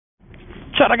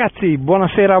Ciao ragazzi,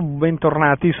 buonasera,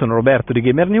 bentornati, sono Roberto di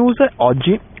Gamer News.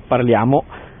 Oggi parliamo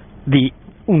di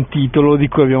un titolo di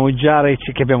cui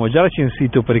che abbiamo già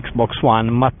recensito per Xbox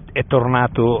One, ma è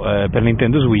tornato per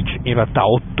Nintendo Switch in realtà a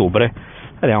ottobre.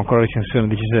 Abbiamo ancora recensioni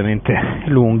decisamente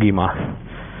lunghi, ma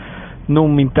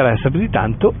non mi interessa più di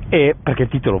tanto, e perché il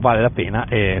titolo vale la pena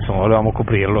e insomma volevamo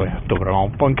coprirlo, e a ottobre eravamo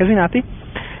un po' incasinati.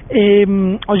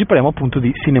 E oggi parliamo appunto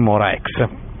di Sine Mora EX.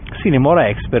 Sine Mora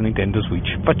EX per Nintendo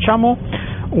Switch. Facciamo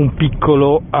un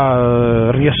piccolo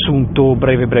riassunto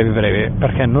breve,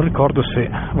 perché non ricordo se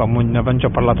avevamo già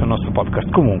parlato nel nostro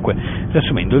podcast. Comunque,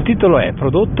 riassumendo, il titolo è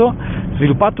prodotto,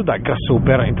 sviluppato da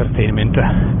Grasshopper Entertainment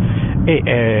e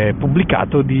è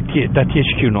pubblicato da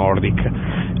THQ Nordic.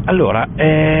 Allora,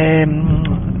 Sine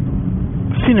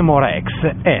Mora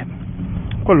EX è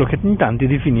quello che in tanti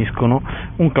definiscono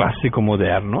un classico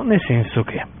moderno, nel senso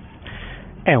che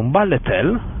è un bullet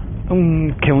hell,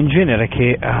 che è un genere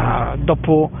che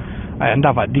dopo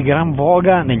andava di gran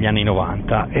voga negli anni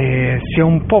 90 e si è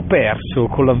un po' perso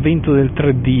con l'avvento del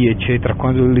 3D eccetera,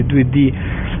 quando le 2D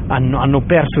hanno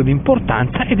perso di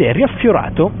importanza, ed è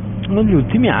riaffiorato negli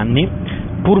ultimi anni,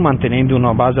 pur mantenendo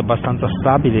una base abbastanza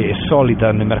stabile e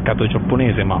solida nel mercato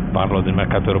giapponese, ma parlo del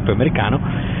mercato europeo e americano,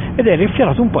 ed è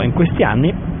riaffiorato un po' in questi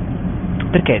anni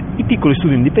perché i piccoli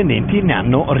studi indipendenti ne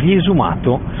hanno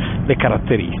riesumato le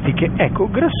caratteristiche. Ecco,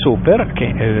 Grasshopper,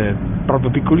 che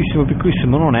proprio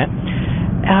piccolissimo non è,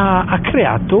 ha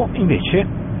creato invece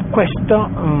questa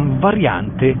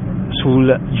variante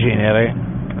sul genere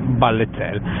bullet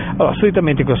hell. Allora,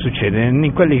 solitamente cosa succede?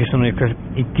 In quelli che sono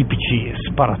i tipici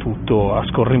sparatutto a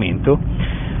scorrimento,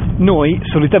 noi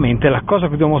solitamente la cosa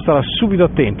che dobbiamo stare subito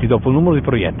attenti dopo il numero di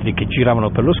proiettili che giravano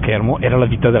per lo schermo era la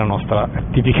vita della nostra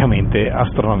tipicamente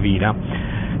astronavina.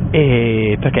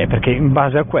 E perché? Perché in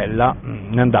base a quella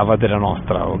ne andava della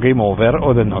nostra o game over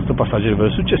o del nostro passaggio a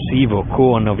livello successivo,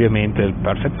 con ovviamente il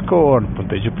perfect score, il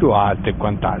punteggio più alto e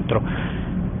quant'altro.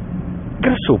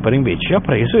 Grasshopper invece ha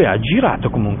preso e ha girato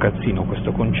come un cazzino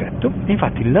questo concetto, e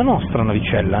infatti la nostra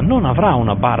navicella non avrà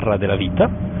una barra della vita,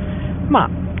 ma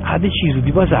ha deciso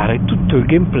di basare tutto il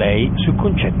gameplay sul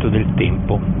concetto del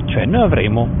tempo. Cioè noi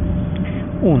avremo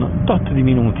un tot di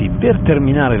minuti per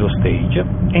terminare lo stage,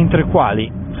 entro i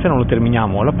quali, se non lo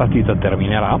terminiamo, la partita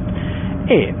terminerà,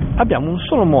 e abbiamo un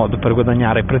solo modo per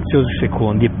guadagnare preziosi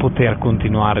secondi e poter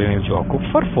continuare nel gioco: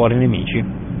 far fuori i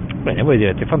nemici. Bene, voi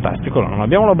direte, fantastico, non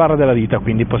abbiamo la barra della vita,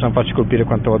 quindi possiamo farci colpire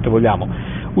quante volte vogliamo,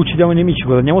 uccidiamo i nemici,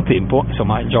 guadagniamo tempo,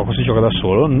 insomma il gioco si gioca da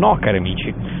solo. No, cari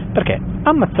amici, perché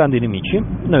ammazzando i nemici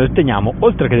noi otteniamo,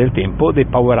 oltre che del tempo, dei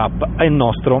power up al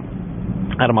nostro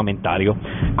armamentario.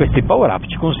 Questi power up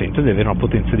ci consentono di avere una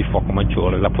potenza di fuoco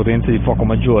maggiore. La potenza di fuoco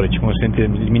maggiore ci consente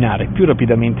di eliminare più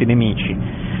rapidamente i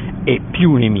nemici e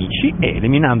più nemici, e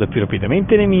eliminando più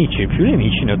rapidamente i nemici e più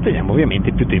nemici ne otteniamo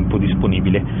ovviamente più tempo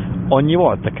disponibile. Ogni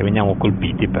volta che veniamo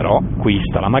colpiti, però, qui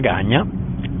sta la magagna,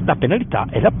 la penalità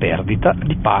è la perdita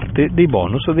di parte dei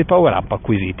bonus o dei power up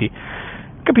acquisiti.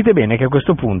 Capite bene che a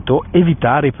questo punto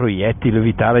evitare i proiettili,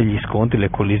 evitare gli scontri,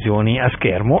 le collisioni a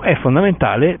schermo è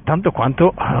fondamentale, tanto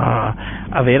quanto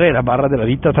avere la barra della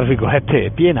vita tra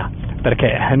virgolette piena,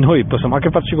 perché noi possiamo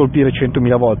anche farci colpire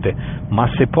 100.000 volte, ma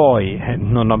se poi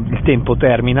il tempo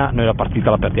termina, noi la partita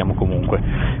la perdiamo comunque.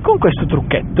 Con questo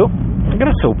trucchetto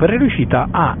Grasshopper è riuscita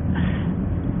a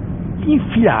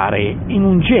infilare in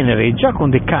un genere già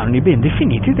con dei canoni ben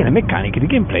definiti delle meccaniche di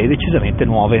gameplay decisamente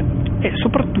nuove e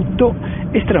soprattutto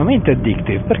estremamente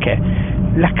addictive, perché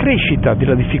la crescita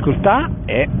della difficoltà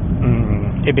è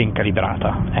ben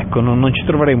calibrata. Ecco, non ci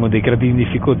troveremo dei gradini di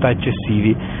difficoltà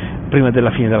eccessivi prima della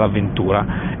fine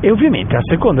dell'avventura, e ovviamente a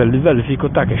seconda del livello di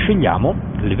difficoltà che scegliamo,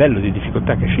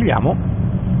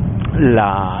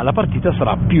 la partita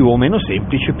sarà più o meno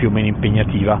semplice, più o meno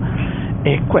impegnativa,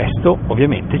 e questo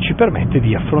ovviamente ci permette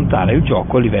di affrontare il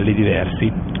gioco a livelli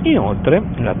diversi. Inoltre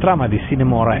la trama di Sine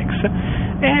Mora EX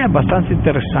è abbastanza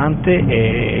interessante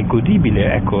e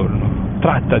godibile. Ecco,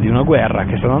 tratta di una guerra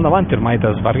che sta andando avanti ormai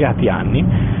da svariati anni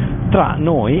tra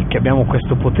noi, che abbiamo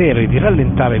questo potere di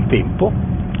rallentare il tempo,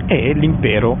 e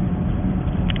l'impero,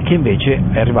 che invece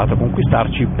è arrivato a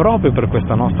conquistarci proprio per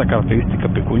questa nostra caratteristica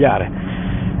peculiare.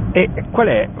 E qual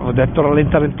è? Ho detto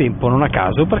rallentare il tempo non a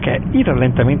caso, perché il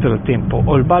rallentamento del tempo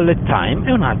o il bullet time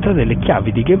è un'altra delle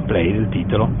chiavi di gameplay del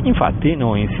titolo. Infatti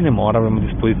noi in Sine Mora avremo a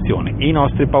disposizione i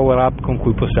nostri power up con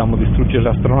cui possiamo distruggere le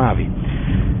astronavi,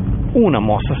 una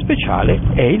mossa speciale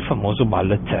e il famoso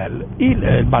bullet hell,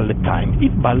 il bullet time.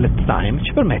 Il bullet time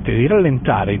ci permette di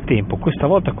rallentare il tempo, questa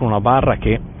volta con una barra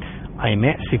che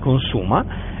ahimè si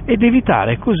consuma, ed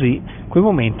evitare così quei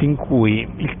momenti in cui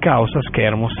il caos a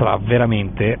schermo sarà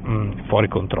veramente fuori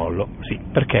controllo. Sì,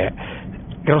 perché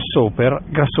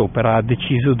Grasshopper ha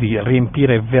deciso di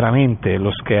riempire veramente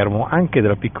lo schermo anche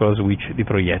della piccola Switch di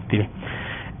proiettili,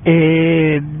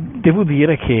 e devo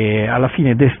dire che alla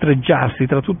fine destreggiarsi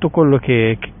tra tutto quello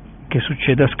che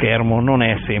succede a schermo non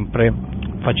è sempre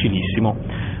facilissimo,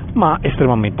 ma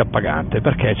estremamente appagante,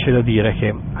 perché c'è da dire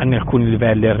che in alcuni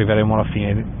livelli arriveremo alla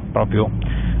fine proprio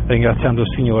ringraziando il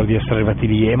Signore di essere arrivati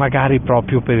lì, e magari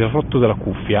proprio per il rotto della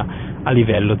cuffia a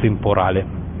livello temporale.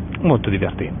 Molto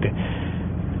divertente.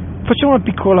 Facciamo una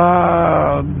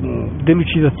piccola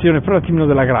delucidazione per un attimino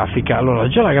della grafica. Allora,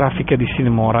 già la grafica di Sine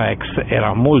Mora EX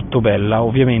era molto bella,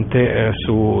 ovviamente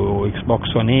su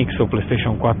Xbox One X o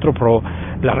PlayStation 4 Pro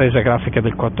la resa grafica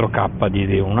del 4K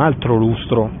diede un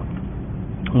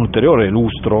ulteriore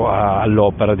lustro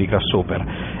all'opera di Grasshopper,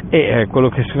 e quello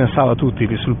che si pensava tutti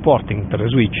sul porting per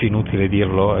Switch, inutile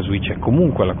dirlo, Switch è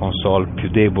comunque la console più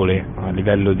debole a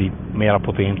livello di mera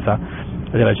potenza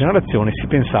della generazione, si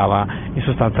pensava in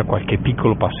sostanza a qualche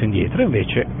piccolo passo indietro.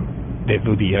 Invece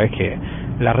devo dire che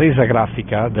la resa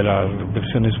grafica della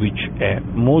versione Switch è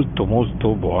molto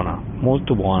buona,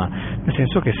 nel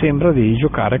senso che sembra di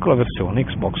giocare con la versione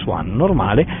Xbox One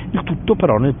normale, il tutto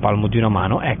però nel palmo di una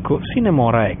mano. Ecco, Sine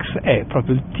Mora EX è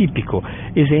proprio il tipico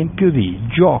esempio di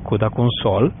gioco da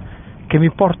console che mi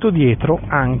porto dietro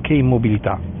anche in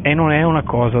mobilità, e non è una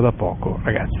cosa da poco,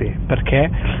 ragazzi, perché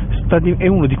è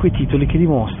uno di quei titoli che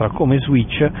dimostra come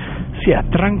Switch sia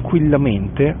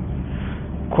tranquillamente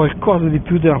qualcosa di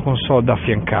più di una console da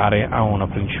affiancare a una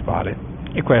principale,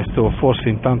 e questo forse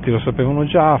in tanti lo sapevano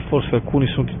già, forse alcuni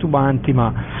sono titubanti,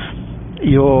 ma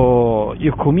io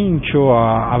comincio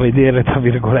a vedere, tra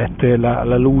virgolette,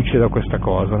 la luce da questa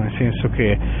cosa, nel senso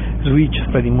che Switch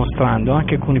sta dimostrando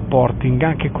anche con i porting,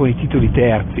 anche con i titoli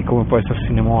terzi come può essere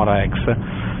Sine Mora EX,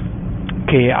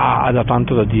 che ha da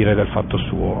tanto da dire del fatto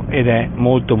suo, ed è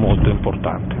molto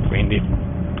importante, quindi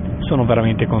sono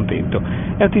veramente contento.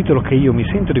 È un titolo che io mi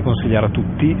sento di consigliare a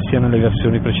tutti, sia nelle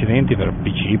versioni precedenti per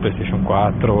PC, PlayStation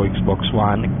 4, Xbox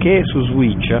One, che su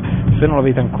Switch. Se non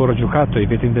l'avete ancora giocato e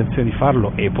avete intenzione di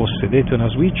farlo e possedete una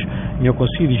Switch, il mio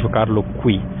consiglio è di giocarlo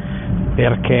qui,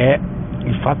 perché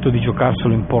il fatto di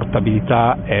giocarselo in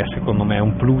portabilità è secondo me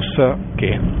un plus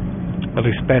che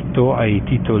rispetto ai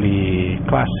titoli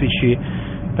classici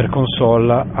per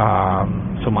console ha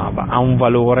un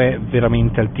valore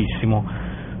veramente altissimo.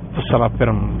 Sarà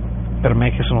per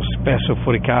me che sono spesso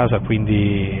fuori casa,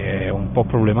 quindi è un po'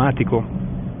 problematico,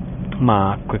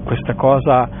 ma questa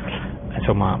cosa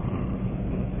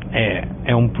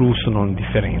è un plus non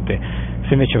indifferente.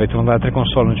 Se invece avete un'altra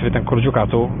console e non ci avete ancora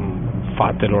giocato,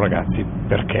 fatelo, ragazzi,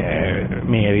 perché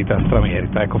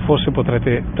stramerita. Ecco, forse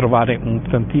potrete trovare un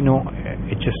tantino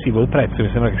eccessivo il prezzo, mi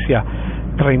sembra che sia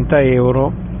 30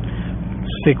 euro.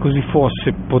 Se così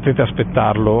fosse potete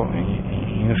aspettarlo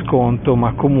in sconto,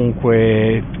 ma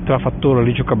comunque tra fattore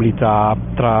di giocabilità,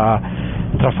 tra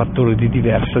fattori di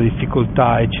diversa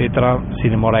difficoltà eccetera,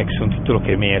 Sine Mora EX è un titolo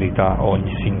che merita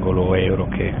ogni singolo euro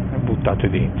che buttate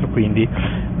dentro, quindi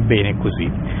bene così.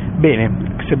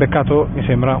 Bene, si è beccato mi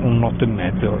sembra un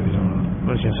 8,5,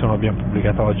 la recensione l'abbiamo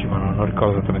pubblicata oggi ma non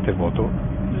ricordo esattamente il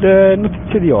voto.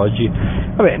 Notizie di oggi,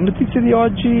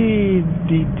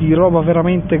 di roba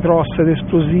veramente grossa ed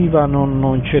esplosiva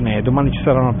non ce n'è. Domani ci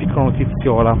sarà una piccola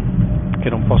notiziola che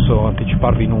non posso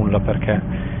anticiparvi nulla perché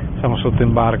siamo sotto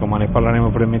embargo, ma ne parleremo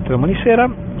probabilmente domani sera.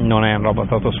 Non è una roba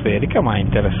stratosferica ma è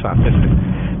interessante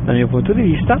dal mio punto di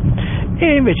vista,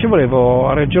 e invece volevo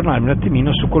aggiornarmi un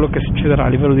attimino su quello che succederà a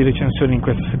livello di recensioni in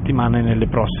questa settimana e nelle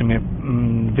prossime.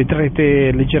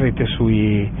 Leggerete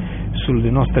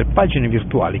sulle nostre pagine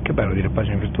virtuali, che bello dire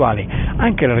pagine virtuali,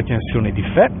 anche la recensione di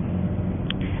Fe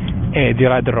e di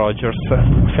Red Rogers,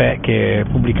 Fe che è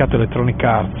pubblicato Electronic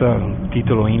Arts, un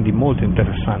titolo indie molto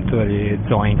interessante dagli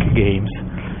Zoink Games,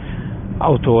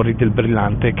 autori del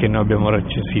brillante che noi abbiamo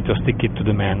recensito Stick It to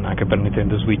the Man anche per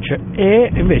Nintendo Switch, e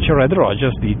invece Red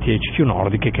Rogers di THQ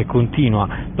Nordic che continua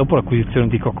dopo l'acquisizione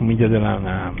di Koch Media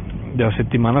della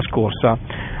settimana scorsa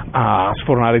a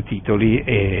sfornare titoli,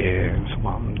 e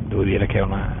insomma devo dire che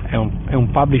è un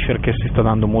publisher che si sta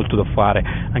dando molto da fare.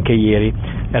 Anche ieri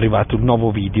è arrivato un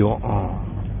nuovo video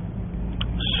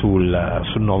sul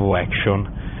nuovo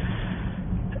action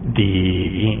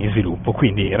in sviluppo,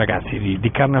 quindi ragazzi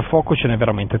di carne al fuoco ce n'è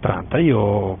veramente tanta.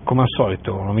 Io come al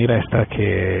solito non mi resta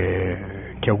che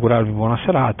augurarvi buona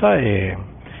serata, e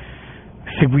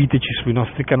seguiteci sui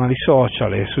nostri canali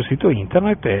social e sul sito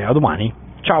internet, e a domani,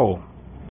 ciao!